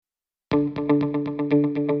A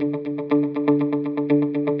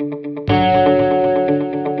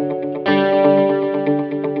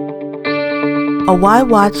Why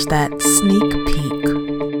Watch That sneak peek.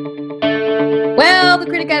 Well, the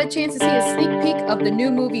critic got a chance to see a sneak peek of the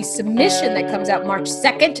new movie Submission that comes out March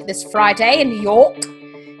 2nd, this Friday in New York,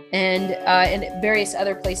 and in various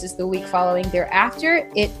other places the week following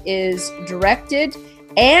thereafter. It is directed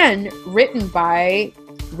and written by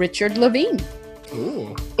Richard Levine.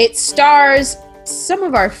 Ooh. It stars one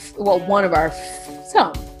of our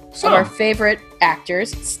favorite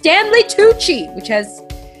actors, Stanley Tucci,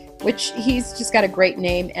 which he's just got a great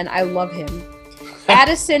name, and I love him.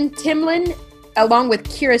 Addison Timlin, along with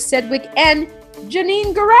Kira Sedgwick and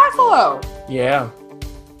Janine Garofalo. Yeah.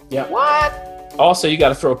 What? Also, you got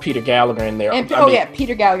to throw Peter Gallagher in there.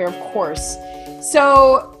 Peter Gallagher, of course.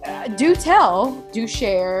 So, do tell, do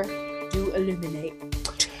share, do illuminate.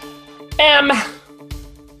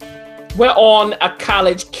 We're on a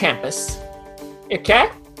college campus. Okay?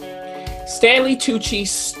 Stanley Tucci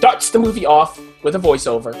starts the movie off with a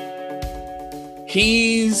voiceover.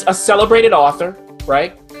 He's a celebrated author,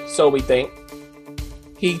 right? So we think.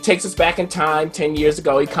 He takes us back in time 10 years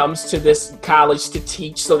ago. He comes to this college to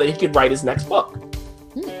teach so that he could write his next book.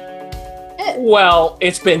 Well,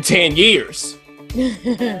 it's been 10 years.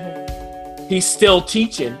 He's still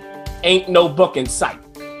teaching. Ain't no book in sight.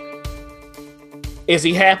 Is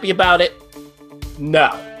he happy about it?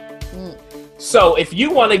 No. So if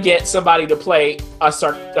you want to get somebody to play a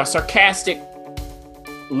sarcastic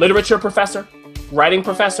literature professor, writing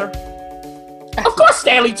professor, of course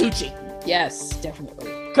Stanley Tucci. Yes,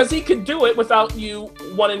 definitely. Because he could do it without you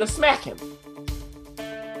wanting to smack him.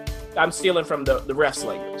 I'm stealing from the ref's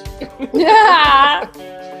language.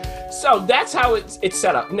 So that's how it's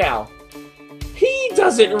set up. Now, he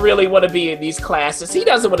doesn't really want to be in these classes. He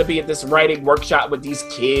doesn't want to be at this writing workshop with these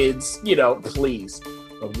kids, please.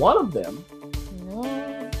 But one of them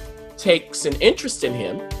takes an interest in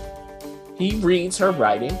him. He reads her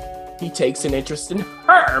writing. He takes an interest in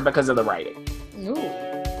her because of the writing. Ooh.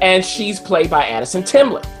 And she's played by Addison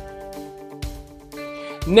Timlin.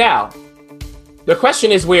 Now, the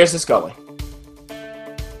question is, where's this going?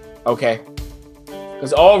 Okay?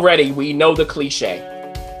 Because already we know the cliche.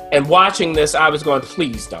 And watching this, I was going,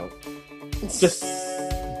 please don't. Just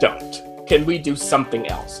don't. Can we do something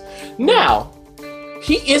else? Now,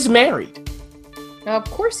 he is married. Of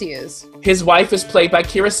course he is. His wife is played by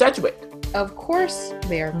Kira Sedgwick. Of course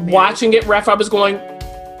they're married. Watching it, Ref, I was going,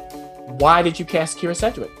 why did you cast Kira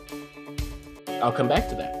Sedgwick? I'll come back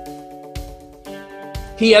to that.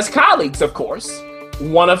 He has colleagues, of course,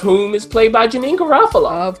 one of whom is played by Janine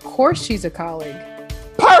Garofalo. Of course she's a colleague.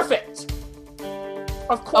 Perfect!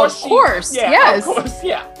 Of course. Yes. Of course,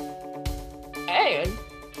 yeah. And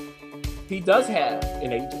he does have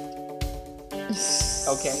an agent.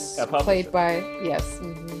 Okay, a publisher. Played by, yes.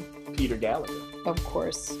 Peter Gallagher. Of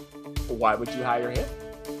course. Why would you hire him?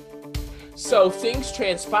 So things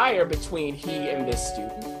transpire between he and this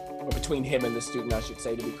student, or between him and the student, I should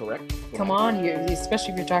say, to be correct. Come on,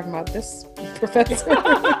 especially if you're talking about this professor.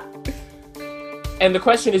 And the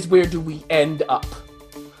question is, where do we end up?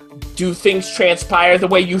 Do things transpire the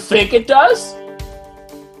way you think it does?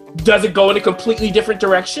 Does it go in a completely different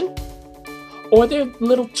direction? Or are there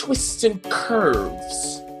little twists and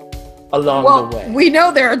curves along the way? We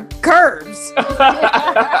know there are curves.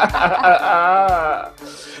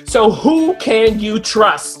 So who can you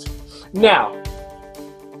trust? Now,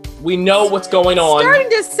 we know what's going on. Starting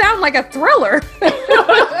to sound like a thriller.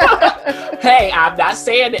 Hey, I'm not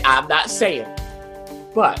saying it.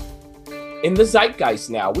 But in the zeitgeist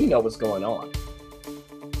now, we know what's going on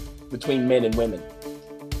between men and women.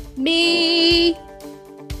 Me.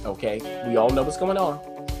 Okay, we all know what's going on.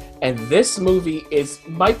 And this movie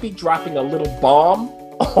might be dropping a little bomb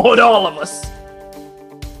on all of us.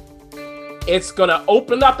 It's gonna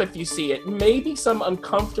open up, if you see it, maybe some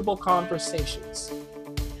uncomfortable conversations.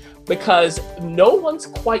 Because no one's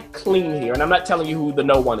quite clean here, and I'm not telling you who the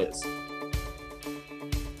no one is.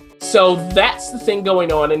 So that's the thing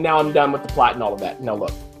going on, and now I'm done with the plot and all of that. Now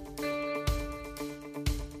look.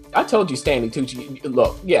 I told you Stanley Tucci,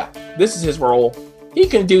 look, yeah, this is his role. He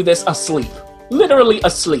can do this asleep. Literally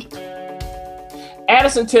asleep.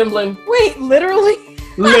 Addison Timlin. Wait, literally?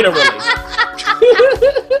 Literally.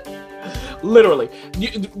 Literally.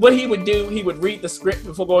 What he would do, he would read the script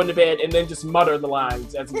before going to bed and then just mutter the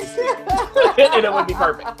lines as he was sleeping. And it would be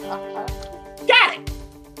perfect. Got it.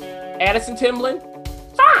 Addison Timlin.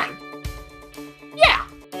 Fine. Yeah.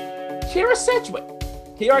 Kira Sedgwick.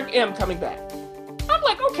 Here I am coming back. I'm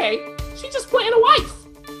like, okay, she's just playing a wife.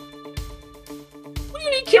 What do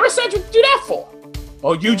you need Kira Sedgwick to do that for?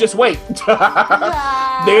 Oh, you just wait.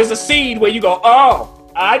 There's a scene where you go, oh,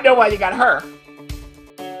 I know why you got her.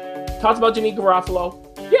 Talked about Janeane Garofalo.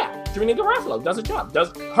 Yeah, Janeane Garofalo does a job.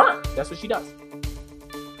 Does her. That's what she does.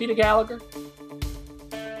 Peter Gallagher.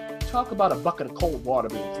 Talk about a bucket of cold water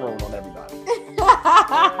being thrown on everybody.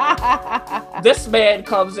 This man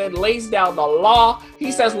comes in, lays down the law.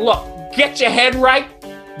 He says, look, get your head right.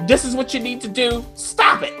 This is what you need to do.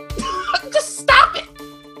 Stop it. Just stop it.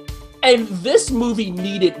 And this movie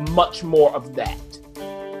needed much more of that.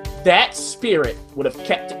 That spirit would have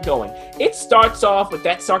kept it going. It starts off with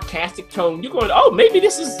that sarcastic tone. You're going, oh, maybe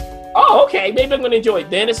this is, oh, okay, maybe I'm going to enjoy it.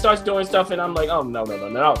 Then it starts doing stuff, and I'm like, oh, no.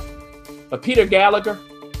 But Peter Gallagher,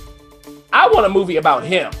 I want a movie about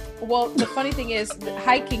him. Well, the funny thing is,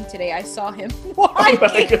 hiking today, I saw him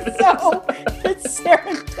hiking, so it's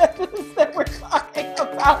serendipitous that we're talking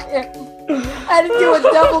about him. I had to do a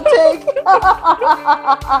double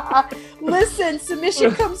take. Listen,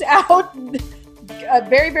 submission comes out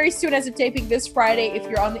very, very soon as of taping this Friday if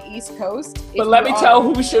you're on the East Coast. But let me tell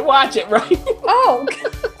who should watch it, right? Oh,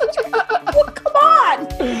 well, come on.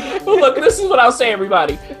 Well, look, this is what I'll say,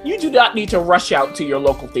 everybody. You do not need to rush out to your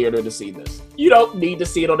local theater to see this. You don't need to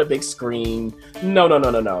see it on a big screen. No.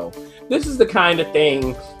 This is the kind of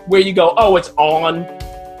thing where you go, oh, it's on.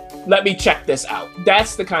 Let me check this out.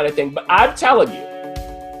 That's the kind of thing. But I'm telling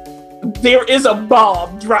you, there is a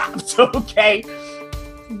bomb dropped, okay?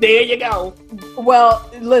 There you go. Well,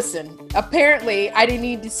 listen, apparently I didn't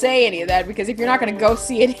need to say any of that because if you're not going to go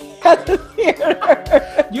see it at the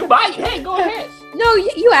theater. You might. Hey, go ahead. No,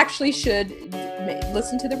 you actually should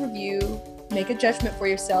listen to the review, make a judgment for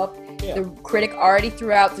yourself. Yeah. The critic already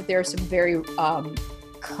threw out that there are some very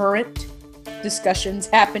current discussions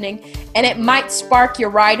happening, and it might spark your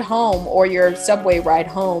ride home or your subway ride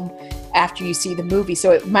home after you see the movie.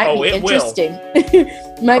 So it might be interesting.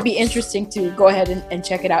 It might be interesting to go ahead and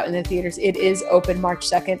check it out in the theaters. It is open March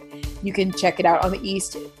 2nd. You can check it out on the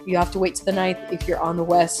East. You have to wait to the 9th if you're on the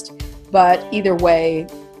West. But either way,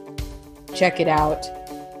 check it out.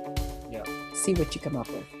 Yeah. See what you come up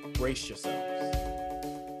with. Brace yourself.